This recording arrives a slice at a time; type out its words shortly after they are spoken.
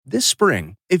This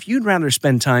spring, if you'd rather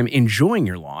spend time enjoying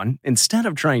your lawn instead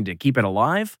of trying to keep it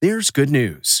alive, there's good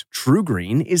news. True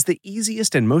Green is the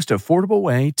easiest and most affordable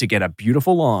way to get a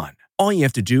beautiful lawn. All you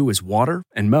have to do is water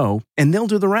and mow, and they'll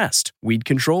do the rest. Weed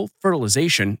control,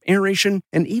 fertilization, aeration,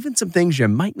 and even some things you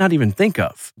might not even think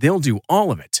of. They'll do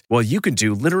all of it, while you can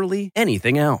do literally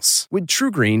anything else. With True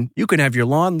Green, you can have your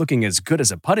lawn looking as good as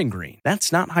a putting green.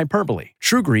 That's not hyperbole.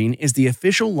 True Green is the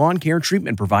official lawn care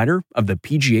treatment provider of the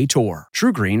PGA Tour.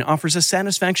 True Green offers a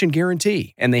satisfaction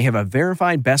guarantee, and they have a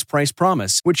verified best price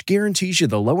promise, which guarantees you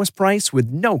the lowest price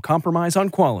with no compromise on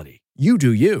quality. You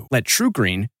do you. Let True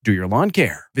Green do your lawn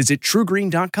care. Visit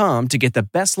truegreen.com to get the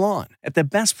best lawn at the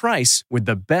best price with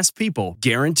the best people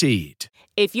guaranteed.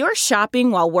 If you're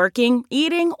shopping while working,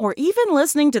 eating, or even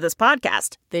listening to this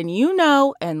podcast, then you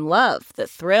know and love the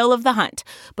thrill of the hunt.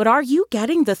 But are you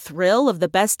getting the thrill of the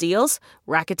best deals?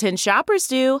 Rakuten shoppers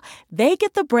do. They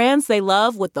get the brands they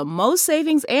love with the most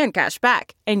savings and cash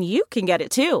back. And you can get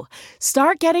it too.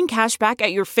 Start getting cash back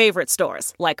at your favorite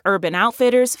stores like Urban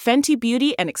Outfitters, Fenty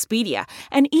Beauty, and Expedia,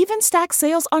 and even stack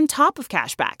sales on top of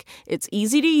cash back. It's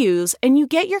easy to use, and you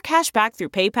get your cash back through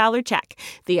PayPal or check.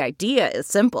 The idea is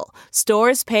simple.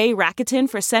 Stores pay Rakuten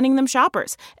for sending them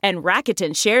shoppers, and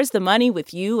Rakuten shares the money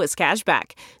with you as cash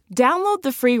back. Download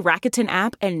the free Rakuten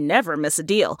app and never miss a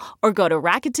deal, or go to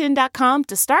Rakuten.com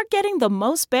to start getting the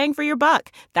most bang for your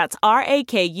buck. That's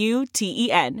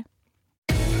Rakuten.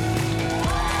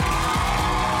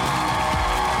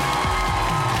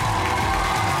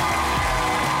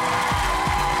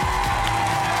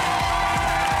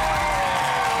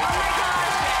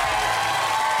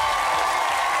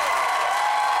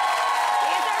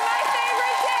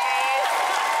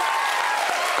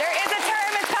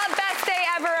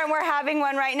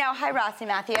 One right now. Hi, Rossi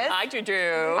Matthews. Hi,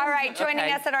 Juju. All right,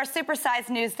 joining us at our supersized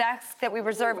news desk that we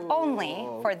reserve only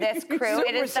for this crew.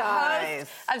 It is the host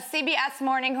of CBS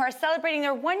Morning who are celebrating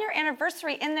their one-year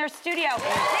anniversary in their studio. All right,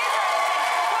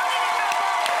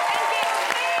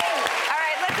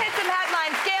 let's hit some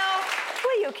headlines. Gail,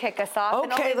 will you kick us off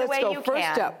in only the way you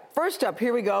can? First up,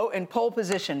 here we go, in pole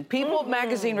position. People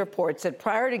magazine reports that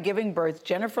prior to giving birth,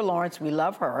 Jennifer Lawrence, we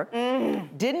love her,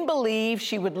 didn't believe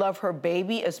she would love her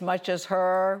baby as much as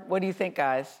her, what do you think,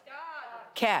 guys? Dog.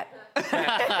 Cat.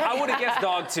 I would have guessed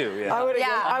dog, too. Yeah. I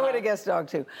would have guessed dog,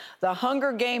 too. The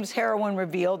Hunger Games heroine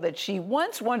revealed that she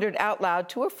once wondered out loud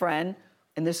to a friend,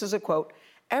 and this is a quote,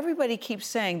 "Everybody keeps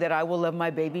saying that I will love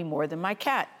my baby more than my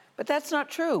cat, but that's not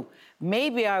true.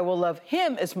 Maybe I will love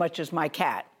him as much as my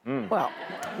cat." Well,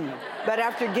 but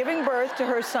after giving birth to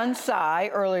her son, Cy,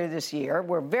 earlier this year,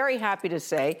 we're very happy to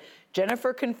say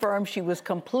Jennifer confirmed she was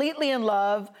completely in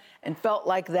love and felt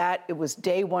like that it was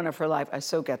day one of her life. I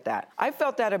so get that. I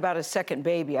felt that about a second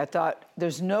baby. I thought,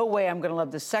 there's no way I'm going to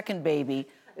love the second baby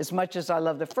as much as I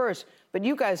love the first. But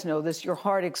you guys know this, your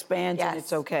heart expands and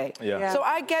it's okay. Yeah. So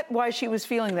I get why she was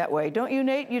feeling that way. Don't you,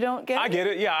 Nate? You don't get it? I get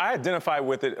it. Yeah, I identify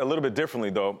with it a little bit differently,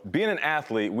 though. Being an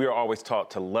athlete, we are always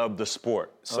taught to love the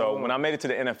sport. So when I made it to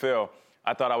the NFL,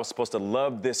 I thought I was supposed to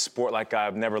love this sport like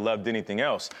I've never loved anything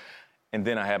else. And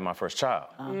then I had my first child.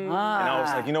 And I was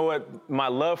like, you know what? My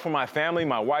love for my family,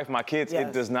 my wife, my kids,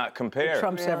 it does not compare. It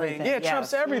trumps everything. Yeah, it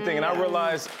trumps everything. And I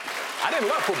realized I didn't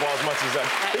love football as much as I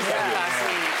think I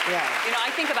did. You know, I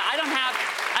think about, I don't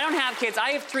have kids.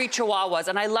 I have 3 Chihuahuas,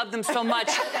 and I love them so much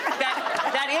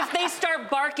that if they start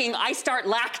barking, I start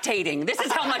lactating. This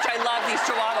is how much I love these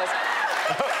Chihuahuas.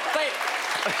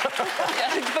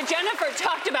 But Jennifer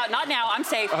talked about, not now, I'm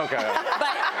safe. Okay.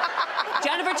 But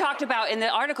Jennifer talked about in the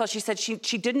article, she said she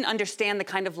didn't understand the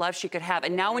kind of love she could have.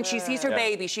 And now when she sees her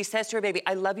baby, she says to her baby,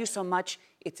 I love you so much,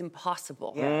 it's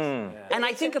impossible. And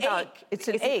I think about... It's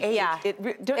an ache. Yeah.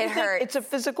 Don't you think it's a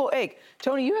physical ache?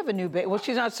 Tony, you have a new baby. Well,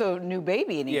 she's not so new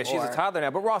baby anymore. Yeah, she's a toddler now.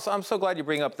 But Ross, I'm so glad you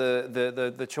bring up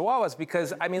the Chihuahuas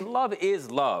because, I mean, love is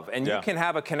love. And you can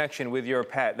have a connection with your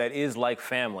pet that is like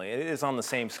family. It is on the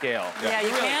same scale. Yeah, you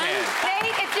can.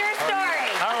 Nate, it's your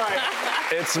story. All right.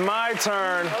 It's my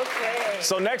turn. Okay.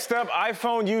 So next up,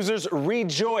 iPhone users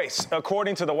rejoice.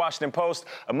 According to the Washington Post,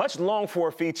 a much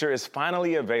longed-for feature is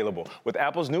finally available. With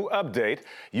Apple's new update,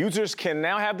 users can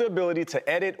now have the ability to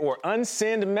edit or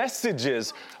unsend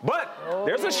messages. But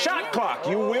there's a shot clock.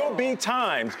 You will be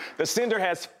timed. The sender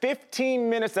has 15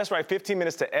 minutes, that's right, 15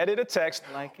 minutes to edit a text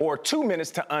or 2 minutes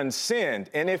to unsend.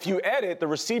 And if you edit, the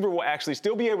receiver will actually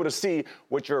still be able to see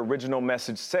what your original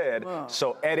message said.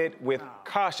 So edit with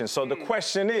caution. So the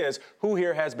question is, who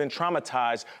here has been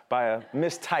traumatized by a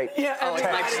mistyped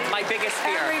text? It's my biggest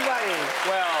fear. Everybody.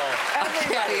 Well,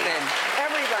 Everybody.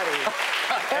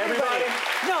 Everybody.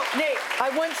 No, Nate, I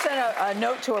once sent a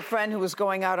note to a friend who was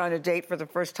going out on a date for the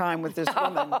first time with this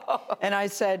woman. And I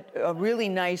said, a really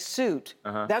nice suit.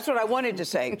 That's what I wanted to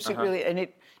say. Really, and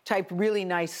it typed really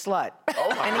nice slut. And he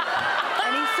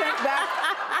sent back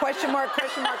question mark,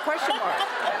 question mark, question mark.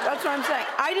 That's what I'm saying.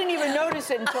 I didn't even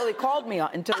notice it until he called me,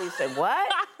 until he said,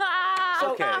 what?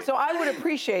 So I would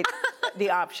appreciate the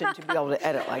option to be able to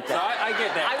edit like that. So I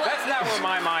get that. That's not where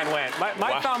my mind went.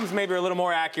 My thumbs maybe are a little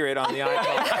more accurate on the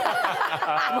iPhone.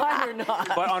 Mine are not.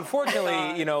 But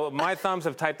unfortunately, you know, my thumbs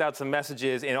have typed out some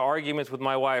messages in arguments with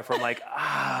my wife where I'm like,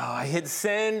 I hit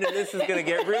send and this is going to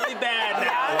get really bad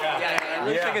now. I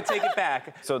wish I could take it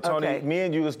back. So, Tony, me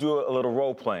and you, let's do a little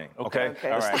role playing, okay?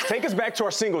 Okay. All right. Take us back to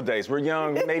our single days. We're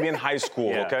young, maybe in high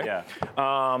school, okay?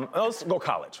 Let's go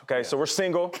college, okay? So we're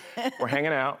single, we're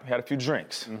hanging out, had a few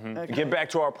drinks. We get back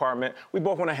to our apartment, we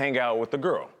both want to hang out with the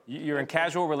girl. You're in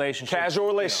casual relationship. Casual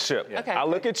relationship. You know. Okay. I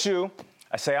look at you,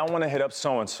 I say, I want to hit up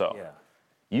so-and-so.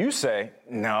 You say,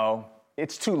 no,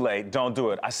 it's too late, don't do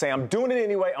it. I say, I'm doing it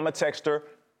anyway, I'm going to text her,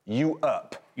 you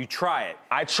up. You try it.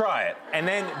 I try it. And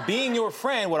then, being your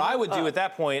friend, what I would do at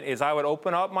that point is I would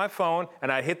open up my phone and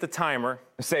I'd hit the timer.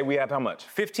 Say we have how much?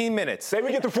 15 minutes. Say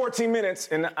we get to 14 minutes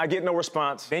and I get no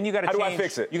response. Then you got to change. How do I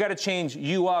fix it? You got to change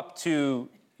you up to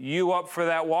you up for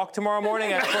that walk tomorrow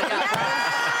morning. You solved it.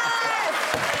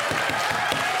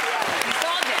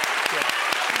 You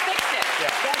fixed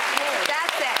it.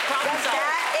 That's it.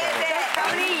 That is it.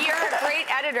 Tony, you're a great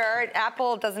editor.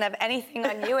 Apple doesn't have anything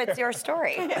on you. It's your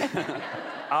story.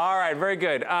 All right, very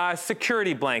good.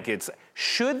 Security blankets.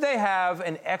 Should they have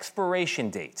an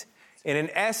expiration date? In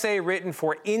an essay written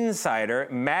for Insider,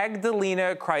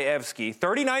 Magdalena Krajewski,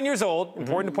 39 years old,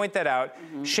 important to point that out,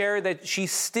 shared that she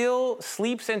still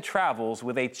sleeps and travels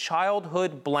with a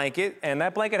childhood blanket, and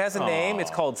that blanket has a name.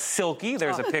 It's called Silky.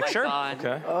 There's a picture.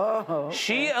 Okay.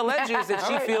 She alleges that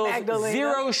she feels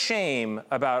zero shame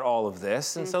about all of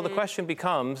this, and so the question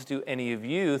becomes, do any of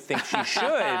you think she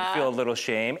should feel a little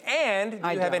shame, and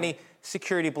do you have any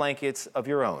security blankets of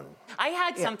your own? I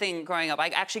had something growing up. I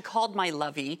actually called my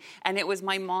lovey, and it was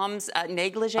my mom's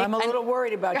negligee. I'm a little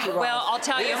worried about you, Ross. Well, I'll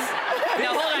tell you.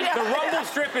 No, hold on. The rumble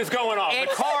strip is going off. The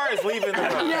car is leaving the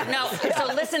room. No, so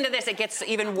listen to this. It gets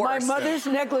even worse. My mother's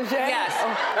negligee. Yes.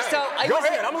 So Go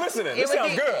ahead, I'm listening. This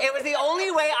sounds good. It was the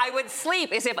only way I would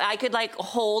sleep is if I could I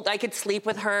could sleep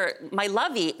with her, my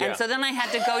lovey. And so then I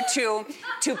had to go to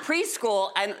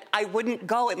preschool, and I wouldn't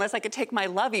go unless I could take my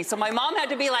lovey. So my mom had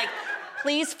to be like,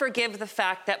 please forgive the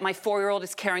fact that my 4-year-old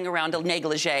is carrying around a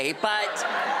negligee, but...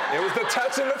 It was the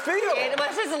touch and the feel. It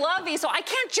was his lovey, so I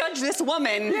can't judge this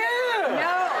woman.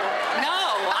 Yeah.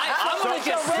 I'm going to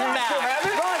just smack.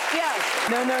 Ross, yes.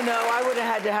 No. I would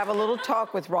have had to have a little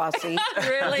talk with Rossi.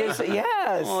 Really?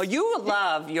 Yes. Well,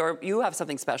 you have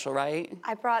something special, right?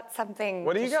 I brought something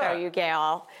What do to you got? show you,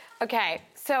 Gail. Okay,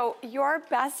 so your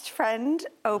best friend,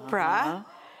 Oprah,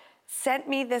 sent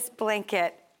me this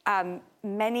blanket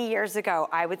many years ago.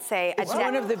 I would say It's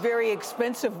one of the very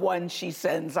expensive ones she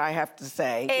sends, I have to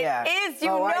say. It is. You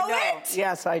know it?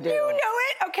 Yes, I do. You know it?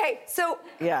 Okay, so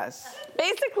Yes.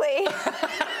 basically,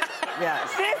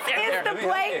 Yes. this is the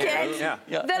blanket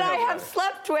that I have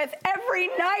slept with every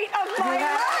night of my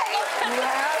life.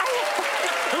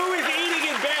 Who is eating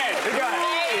in bed?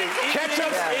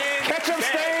 Ketchup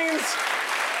stains.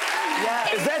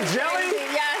 Yes. Is that jelly?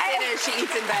 Yes, it is. She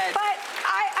eats in bed. But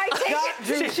I take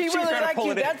it. She really likes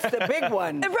you. That's the big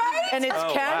one. Right? And it's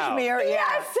cashmere.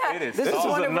 Yes. It is. This is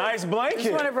one a of nice blanket. This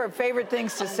is one of her favorite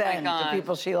things to send to God.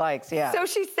 people she likes. Yeah. So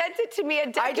she sent it to me a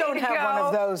decade ago. I don't have one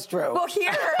of those, Drew. Well,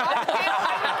 here,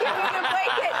 I'm giving you a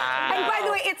blanket. And by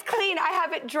the way, it's clean. I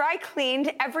have it dry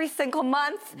cleaned every single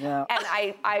month. Yeah. And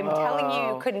I'm telling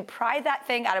you, you couldn't pry that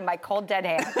thing out of my cold, dead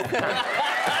hand. She'll be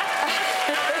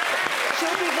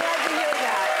glad to hear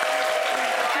that.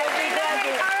 All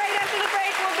right, after the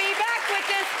break, we'll be back with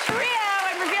this trio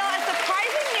and reveal a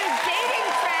surprising new dating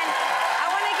trend. I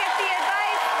want to get the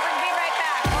advice. We're going to be right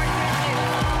back. More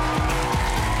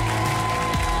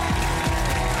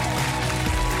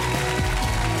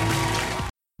News.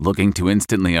 Looking to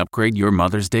instantly upgrade your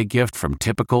Mother's Day gift from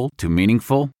typical to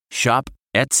meaningful? Shop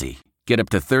Etsy. Get up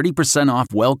to 30% off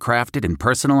well-crafted and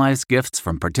personalized gifts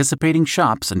from participating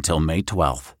shops until May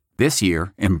 12th. This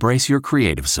year, embrace your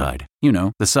creative side. You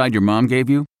know, the side your mom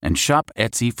gave you. And shop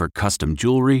Etsy for custom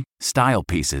jewelry, style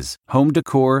pieces, home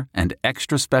decor, and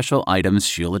extra special items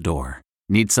she'll adore.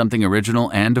 Need something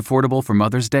original and affordable for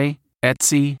Mother's Day?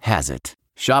 Etsy has it.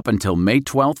 Shop until May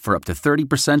 12th for up to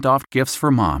 30% off gifts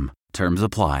for mom. Terms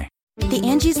apply. The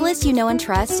Angie's List you know and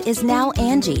trust is now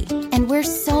Angie, and we're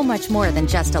so much more than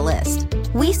just a list.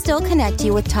 We still connect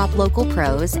you with top local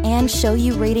pros and show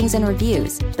you ratings and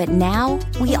reviews, but now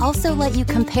we also let you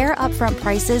compare upfront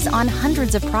prices on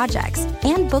hundreds of projects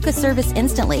and book a service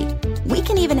instantly. We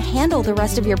can even handle the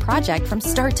rest of your project from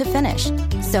start to finish.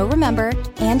 So remember,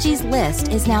 Angie's List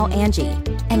is now Angie,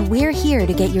 and we're here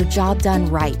to get your job done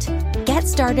right. Get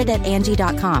started at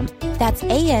Angie.com. That's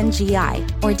ANGI,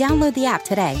 or download the app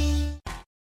today.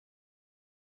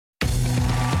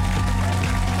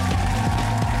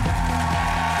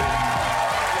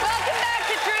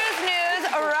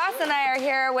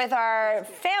 With our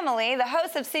family, the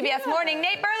hosts of CBS Morning,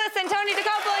 Nate Burleson, Tony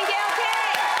DeCoppel, and Gail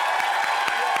King.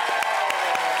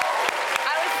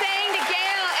 I was saying to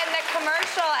Gail in the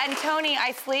commercial, and Tony,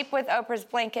 I sleep with Oprah's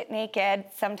blanket naked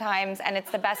sometimes, and it's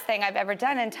the best thing I've ever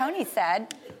done. And Tony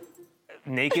said,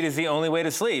 naked is the only way to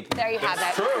sleep. There you have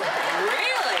it. True.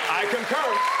 Really? I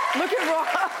concur. Look at Ross.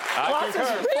 Ross is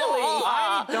really.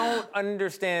 I don't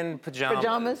understand pajamas.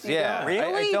 Pajamas? Yeah.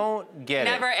 Really? I don't get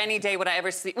Never it. any day would I ever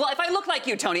sleep. Well, if I look like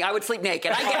you, Tony, I would sleep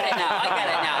naked. I get it now.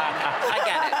 I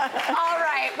get it. All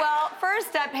right, well,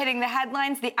 first up, hitting the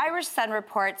headlines, the Irish Sun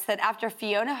reports that after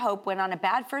Fiona Hope went on a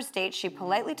bad first date, she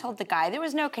politely told the guy there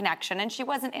was no connection and she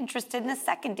wasn't interested in a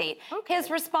second date. Okay.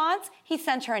 His response, he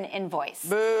sent her an invoice.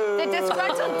 Boo. The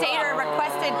disgruntled dater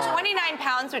requested 29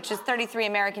 pounds, which is 33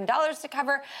 American dollars, to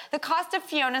cover the cost of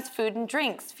Fiona's food and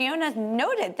drinks. Fiona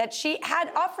noted that she had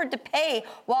offered to pay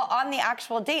while on the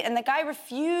actual date, and the guy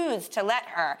refused to let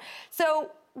her.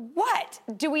 So what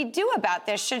do we do about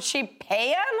this? Should she pay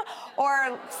him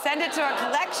or send it to a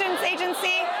collections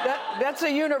agency? That's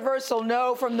a universal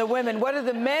no from the women. What do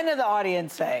the men of the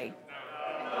audience say?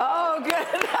 Oh, good. Nate,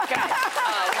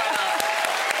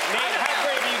 how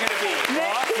brave are you going to be?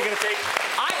 Ross, you going to take...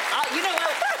 You know what?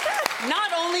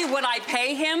 Not only would I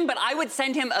pay him, but I would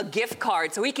send him a gift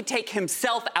card so he could take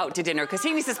himself out to dinner because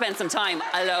he needs to spend some time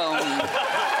alone.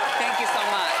 Thank you so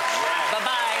much.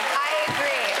 Bye-bye. I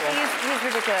agree. He's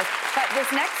ridiculous. But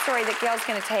this next story that Gail's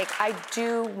going to take, I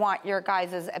do want your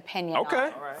guys' opinion on.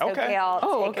 Okay. So Okay. Gail,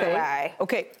 take it away.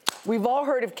 Okay. We've all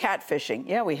heard of catfishing.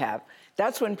 Yeah, we have.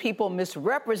 That's when people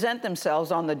misrepresent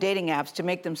themselves on the dating apps to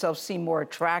make themselves seem more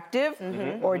attractive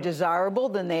or desirable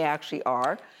than they actually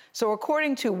are. So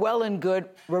according to Well and Good,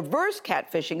 reverse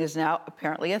catfishing is now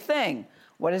apparently a thing.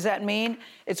 What does that mean?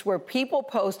 It's where people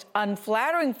post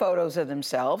unflattering photos of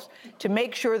themselves to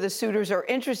make sure the suitors are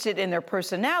interested in their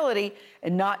personality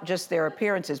and not just their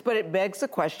appearances. But it begs the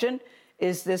question,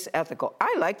 is this ethical?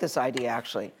 I like this idea,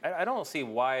 actually. I don't see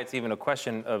why it's even a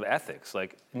question of ethics.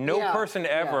 Like, no person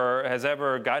ever has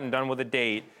ever gotten done with a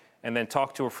date and then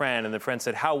talked to a friend, and the friend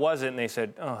said, how was it? And they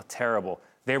said, oh, terrible.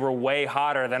 They were way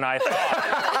hotter than I thought.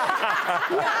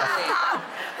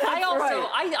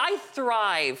 I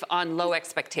thrive on low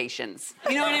expectations.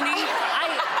 You know what I mean?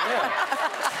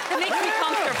 It makes me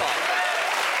comfortable.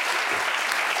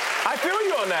 I feel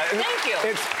you on that. Thank you.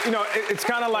 It's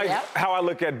kind of like how I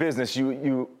look at business.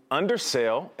 You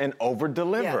undersell and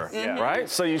over-deliver, right?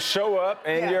 So you show up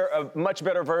and you're a much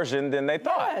better version than they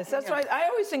thought. Yes, that's right. I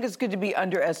always think it's good to be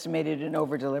underestimated and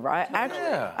over-deliver. I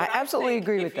absolutely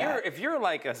agree with that. If you're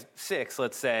like a 6,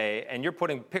 let's say, and you're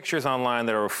putting pictures online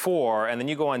that are a 4, and then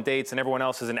you go on dates and everyone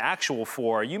else is an actual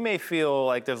 4, you may feel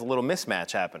like there's a little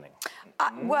mismatch happening.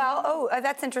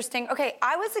 That's interesting. Okay,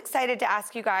 I was excited to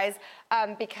ask you guys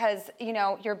because, you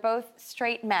know, you're both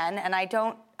straight men, and I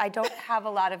don't have a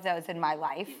lot of those in my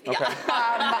life. Okay.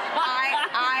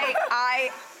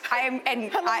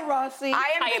 Hello, Rossi.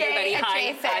 I am Hi, gay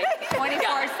everybody. adjacent,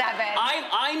 24/7.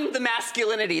 I'm the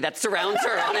masculinity that surrounds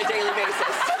her on a daily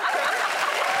basis.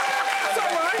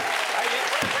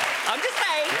 I'm just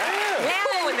saying.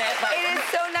 Cool with it, but... It is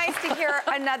so nice to hear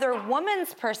another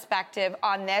woman's perspective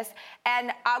on this.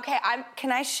 And okay,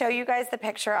 can I show you guys the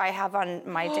picture I have on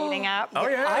my dating app? Oh,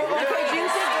 yeah. I like what you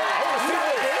said.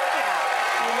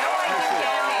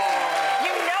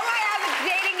 You know I have a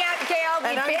dating app, Gail.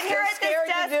 We've been here at this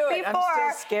desk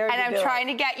before, and I'm trying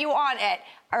to get you on it.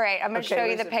 All right, I'm going to show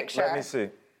you the picture. Let me see.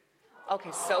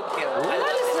 Okay, so cute. That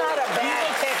is not a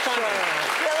bad picture.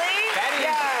 Really?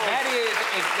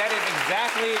 That is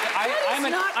exactly.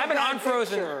 I'm an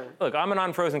unfrozen. Look, I'm an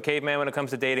unfrozen caveman when it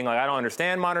comes to dating. Like, I don't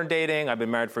understand modern dating. I've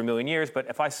been married for a million years, but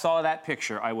if I saw that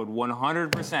picture, I would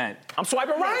 100%. I'm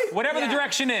swiping right. Whatever the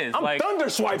direction is. I'm thunder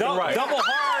swiping right. Double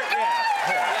heart.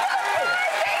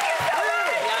 Thank you so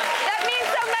much. That means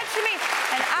so much to me.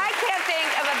 And I can't think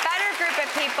of a better group of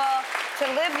people to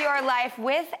live your life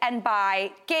with and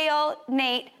by. Gail,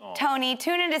 Nate, Tony.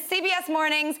 Tune into CBS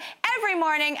Mornings every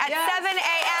morning at 7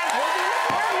 a.m.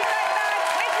 We're right back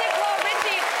with Nicole,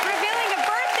 Richie, revealing a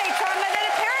birthday chart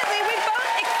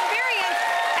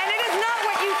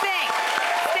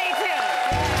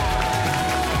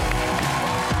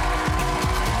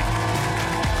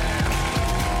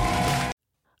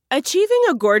Achieving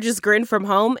a gorgeous grin from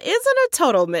home isn't a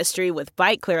total mystery with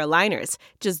Bite Clear aligners.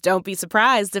 Just don't be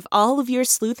surprised if all of your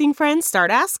sleuthing friends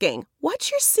start asking,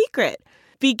 "What's your secret?"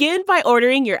 Begin by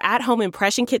ordering your at-home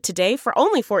impression kit today for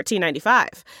only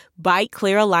 $14.95. Bite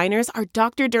Clear aligners are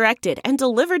doctor-directed and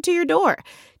delivered to your door.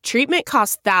 Treatment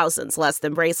costs thousands less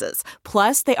than braces.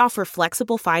 Plus, they offer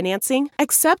flexible financing,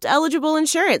 accept eligible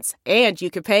insurance, and you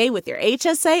can pay with your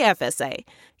HSA FSA.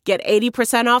 Get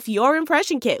 80% off your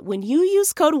impression kit when you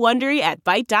use code WONDERY at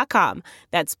Byte.com.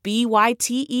 That's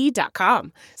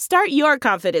BYTE.com. Start your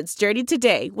confidence journey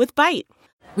today with Byte.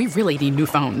 We really need new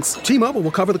phones. T-Mobile will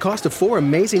cover the cost of 4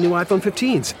 amazing new iPhone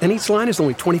 15s, and each line is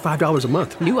only $25 a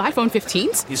month. New iPhone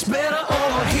 15s? It's better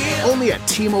over here. Only at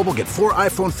T-Mobile, get 4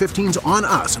 iPhone 15s on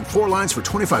us and 4 lines for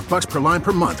 $25 per line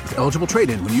per month with eligible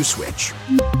trade-in when you switch.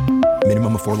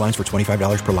 Minimum of 4 lines for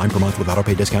 $25 per line per month with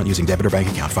autopay discount using debit or bank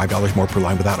account. $5 more per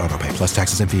line without autopay, plus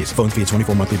taxes and fees. Phone fee at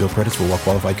 24 monthly bill credits for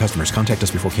well-qualified customers. Contact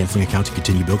us before canceling account to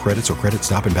continue bill credits or credit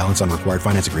stop and balance on required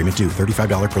finance agreement due.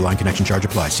 $35 per line connection charge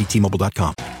applies. See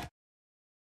T-Mobile.com.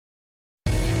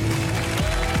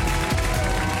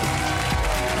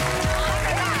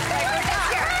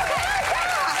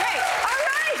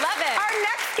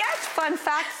 Fun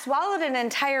fact, swallowed an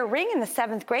entire ring in the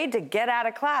 7th grade to get out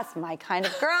of class. My kind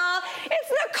of girl. It's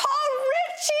Nicole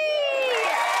Richie!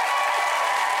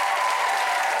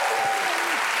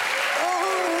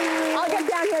 I'll get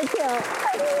down here too.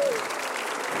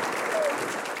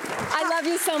 I love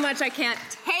you so much, I can't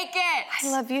take it.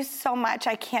 I love you so much,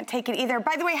 I can't take it either.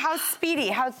 By the way, how's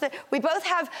Speedy? We both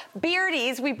have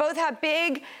beardies. We both have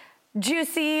big,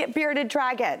 juicy, bearded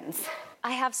dragons.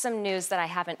 I have some news that I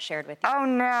haven't shared with you. Oh,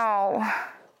 no.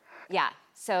 Yeah,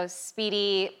 so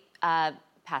Speedy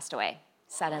passed away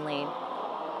suddenly.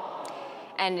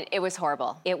 And it was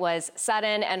horrible. It was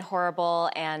sudden and horrible,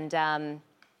 and I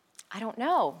don't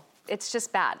know. It's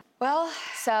just bad. Well,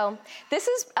 so this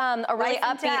is a really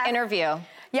upbeat interview.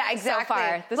 Yeah, exactly. So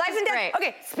far. This life is and death. great.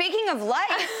 Okay, speaking of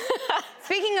life,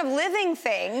 speaking of living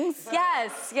things.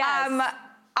 Yes.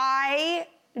 I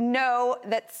know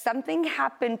that something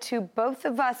happened to both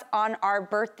of us on our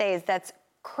birthdays that's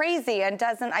crazy and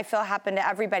doesn't, I feel, happen to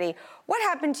everybody. What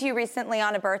happened to you recently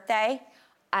on a birthday?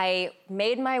 I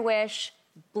made my wish,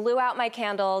 blew out my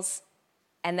candles,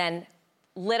 and then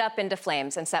lit up into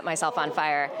flames and set myself on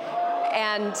fire.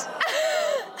 And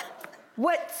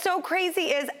what's so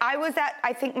crazy is I was at,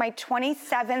 I think, my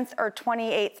 27th or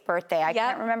 28th birthday. I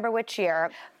can't remember which year.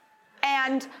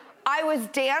 And I was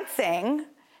dancing,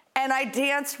 and I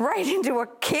danced right into a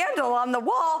candle on the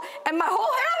wall, and my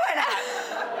whole hair went out.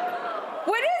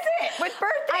 What is it with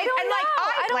birthdays? I don't know.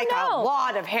 I don't know. A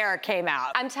lot of hair came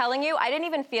out. I'm telling you, I didn't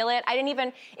even feel it.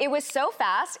 It was so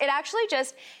fast. It actually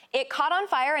it caught on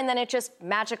fire, and then it just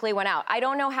magically went out. I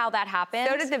don't know how that happened.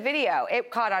 So did the video. It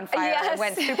caught on fire and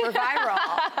went super viral.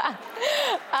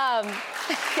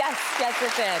 Yes,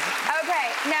 it did.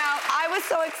 Okay, now I was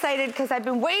so excited because I've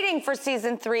been waiting for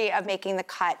season 3 of Making the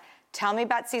Cut. Tell me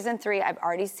about season 3. I've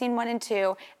already seen 1 and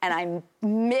 2, and I'm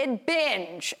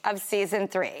mid-binge of season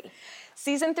 3.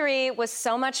 Season 3 was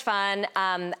so much fun.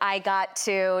 I got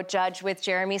to judge with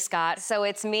Jeremy Scott. So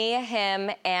it's me,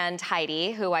 him, and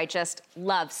Heidi, who I just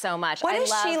love so much. What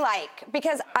is she like?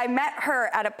 Because I met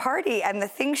her at a party, and the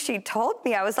things she told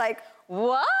me, I was like,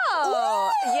 whoa.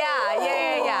 Yeah.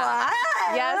 Yes.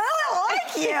 I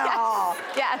like you.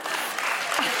 Yes.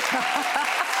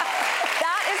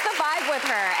 That is the vibe with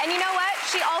her. And you know what?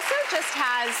 She also just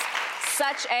has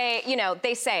such a,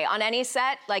 they say on any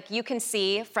set, like you can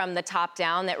see from the top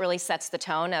down that really sets the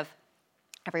tone of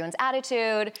everyone's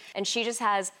attitude. And she just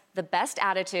has the best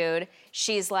attitude.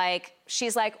 She's like,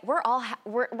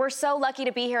 we're so lucky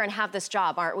to be here and have this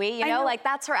job, aren't we? You know, like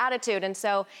that's her attitude. And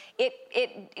so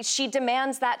she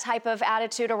demands that type of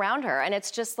attitude around her. And it's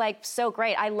just like so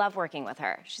great. I love working with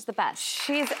her. She's the best.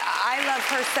 I love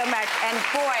her so much. And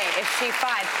boy, is she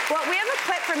fun. Well, we have a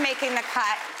clip from Making the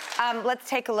Cut. Let's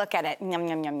take a look at it. Yum,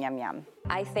 yum, yum, yum, yum.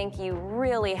 I think you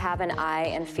really have an eye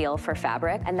and feel for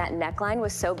fabric. And that neckline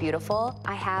was so beautiful.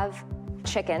 I have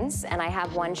chickens, and I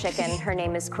have one chicken. Her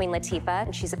name is Queen Latifah,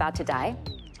 and she's about to die.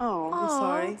 Oh, I'm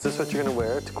sorry. Is this what you're going to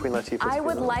wear to Queen Latifah's funeral? I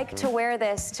would like to wear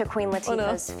this to Queen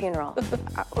Latifah's funeral.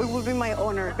 It would be my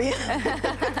honor.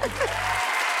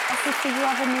 So you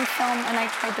have a new film, and I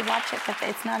tried to watch it, but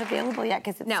it's not available yet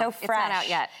because it's so fresh. It's not out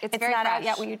yet. It's very not fresh. out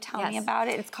yet. Will you tell me about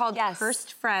it? It's called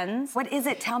Cursed Friends. What is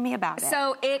it? Tell me about it.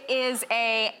 So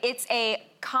it's a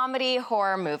comedy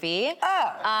horror movie.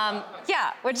 Oh.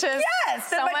 Which is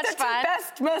so much fun.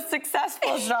 Best, most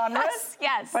successful genres.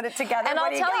 Yes. Put it together. And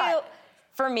I'll tell you,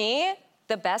 for me,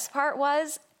 the best part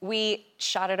was we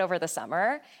shot it over the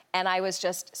summer, and I was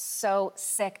just so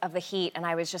sick of the heat, and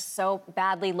I was just so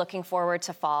badly looking forward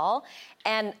to fall.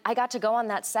 And I got to go on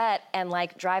that set and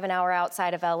like drive an hour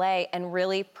outside of LA and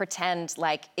really pretend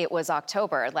like it was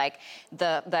October. Like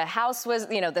the house was,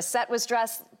 the set was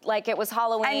dressed like it was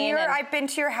Halloween. And I've been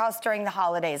to your house during the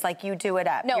holidays, like you do it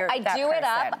up. No, I do it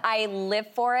up. I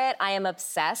live for it. I am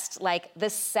obsessed. Like the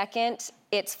second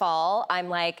it's fall, I'm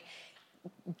like,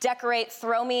 decorate,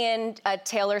 throw me in a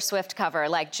Taylor Swift cover,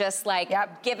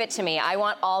 give it to me. I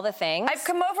want all the things. I've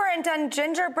come over and done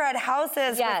gingerbread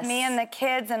houses with me and the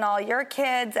kids and all your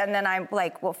kids, and then I'm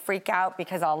like, will freak out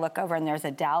because I'll look over and there's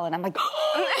Adele, and I'm like,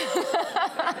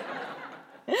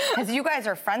 because you guys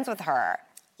are friends with her.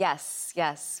 Yes,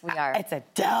 we are. It's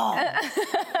Adele.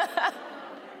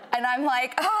 And I'm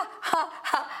like,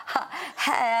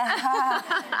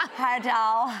 hi,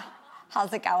 Adele.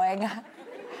 How's it going?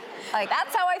 Like,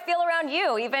 that's how I feel around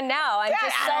you, even now. I'm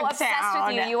just so obsessed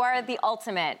with you. You are the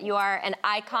ultimate. You are an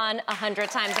icon 100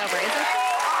 times over. Isn't it?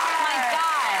 Oh my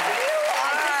God. I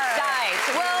just die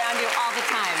to be around you all the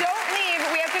time. Don't leave.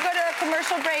 We have to go to a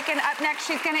commercial break, and up next,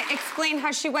 she's going to explain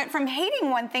how she went from hating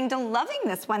one thing to loving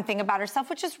this one thing about herself,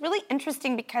 which is really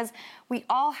interesting because we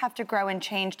all have to grow and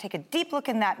change. Take a deep look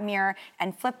in that mirror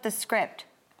and flip the script.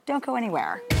 Don't go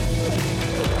anywhere.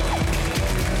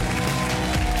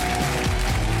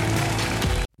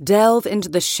 Delve into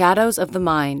the shadows of the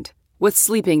mind with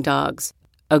Sleeping Dogs,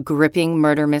 a gripping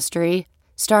murder mystery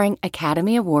starring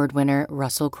Academy Award winner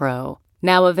Russell Crowe.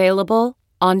 Now available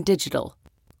on digital.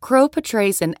 Crowe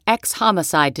portrays an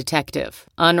ex-homicide detective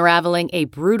unraveling a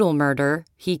brutal murder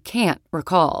he can't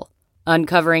recall.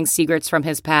 Uncovering secrets from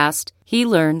his past, he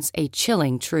learns a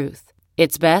chilling truth.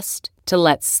 It's best to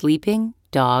let sleeping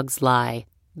dogs lie.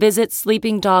 Visit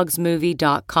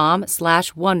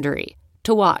sleepingdogsmovie.com/Wondery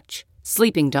to watch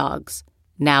Sleeping Dogs,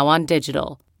 now on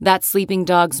digital. That's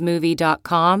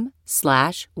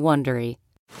sleepingdogsmovie.com/Wondery.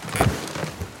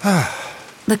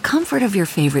 The comfort of your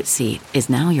favorite seat is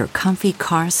now your comfy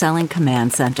car-selling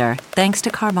command center, thanks to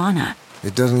Carvana.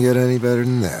 It doesn't get any better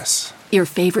than this. Your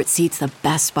favorite seat's the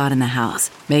best spot in the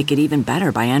house. Make it even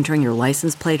better by entering your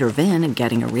license plate or VIN and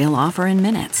getting a real offer in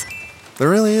minutes. There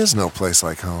really is no place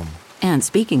like home. And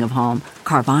speaking of home,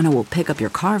 Carvana will pick up your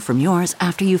car from yours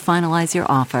after you finalize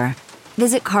your offer.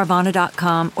 Visit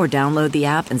Carvana.com or download the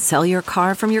app and sell your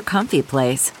car from your comfy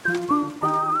place.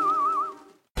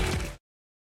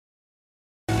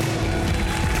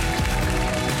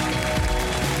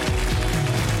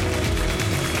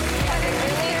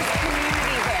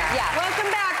 Welcome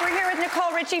back. We're here with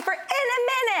Nicole Richie for In a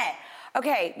Minute.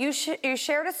 Okay, you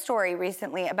shared a story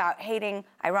recently about hating,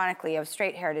 ironically, of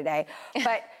straight hair today,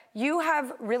 but you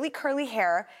have really curly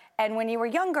hair, and when you were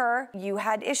younger, you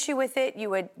had issue with it, you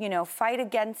would, fight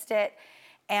against it,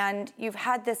 and you've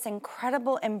had this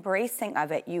incredible embracing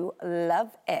of it. You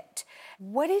love it.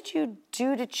 What did you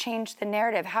do to change the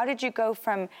narrative? How did you go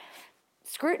from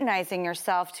scrutinizing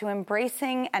yourself to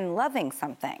embracing and loving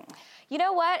something? You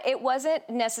know what? It wasn't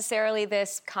necessarily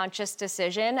this conscious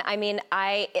decision. I mean,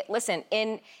 listen,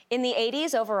 in the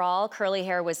 80s overall, curly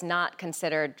hair was not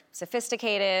considered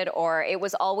sophisticated, or it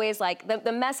was always like,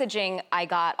 the messaging I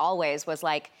got always was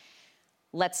like,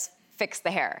 let's fix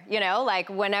the hair. Like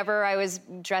whenever I was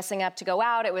dressing up to go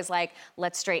out, it was like,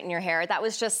 let's straighten your hair. That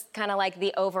was just kind of like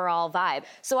the overall vibe.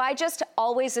 So I just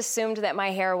always assumed that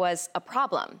my hair was a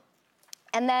problem.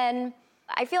 And then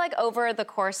I feel like over the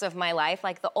course of my life,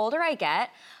 like the older I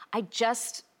get, I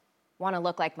just want to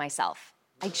look like myself.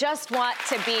 I just want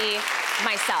to be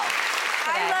myself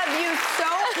today. I love you so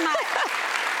much.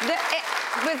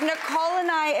 With Nicole and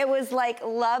I, it was like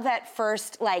love at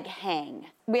first, like hang.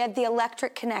 We had the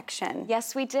electric connection.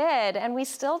 Yes, we did, and we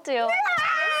still do. Yeah!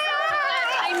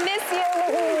 I miss you.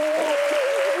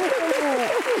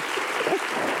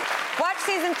 Watch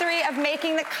season 3 of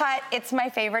Making the Cut. It's my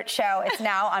favorite show. It's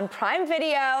now on Prime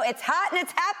Video. It's hot and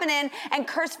it's happening. And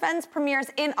Curse Friends premieres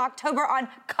in October on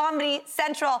Comedy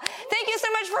Central. Thank you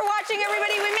so much for watching,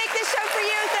 everybody. We make this show for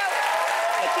you, so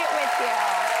take it with you.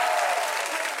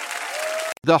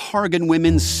 The Hargan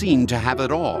women seemed to have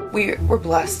it all. We were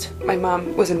blessed. My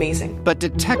mom was amazing. But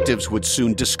detectives would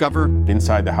soon discover...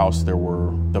 Inside the house, there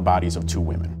were the bodies of 2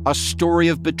 women. A story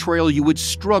of betrayal you would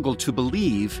struggle to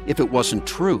believe if it wasn't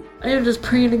true. I am just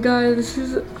praying to God, this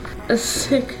is a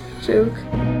sick joke.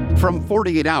 From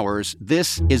 48 Hours,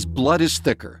 this is Blood is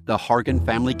Thicker, The Hargan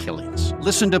Family Killings.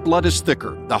 Listen to Blood is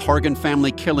Thicker, The Hargan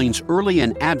Family Killings early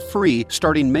and ad-free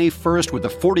starting May 1st with a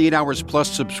 48 Hours Plus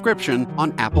subscription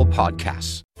on Apple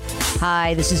Podcasts.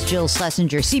 Hi, this is Jill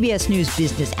Schlesinger, CBS News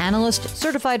business analyst,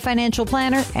 certified financial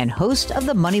planner, and host of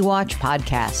the Money Watch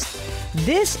podcast.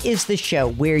 This is the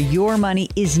show where your money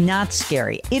is not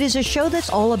scary. It is a show that's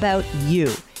all about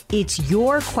you. It's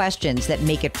your questions that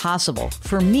make it possible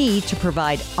for me to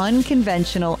provide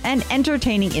unconventional and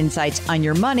entertaining insights on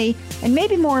your money, and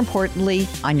maybe more importantly,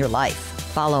 on your life.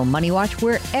 Follow Money Watch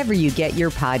wherever you get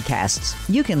your podcasts.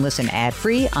 You can listen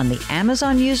ad-free on the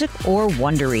Amazon Music or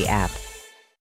Wondery app.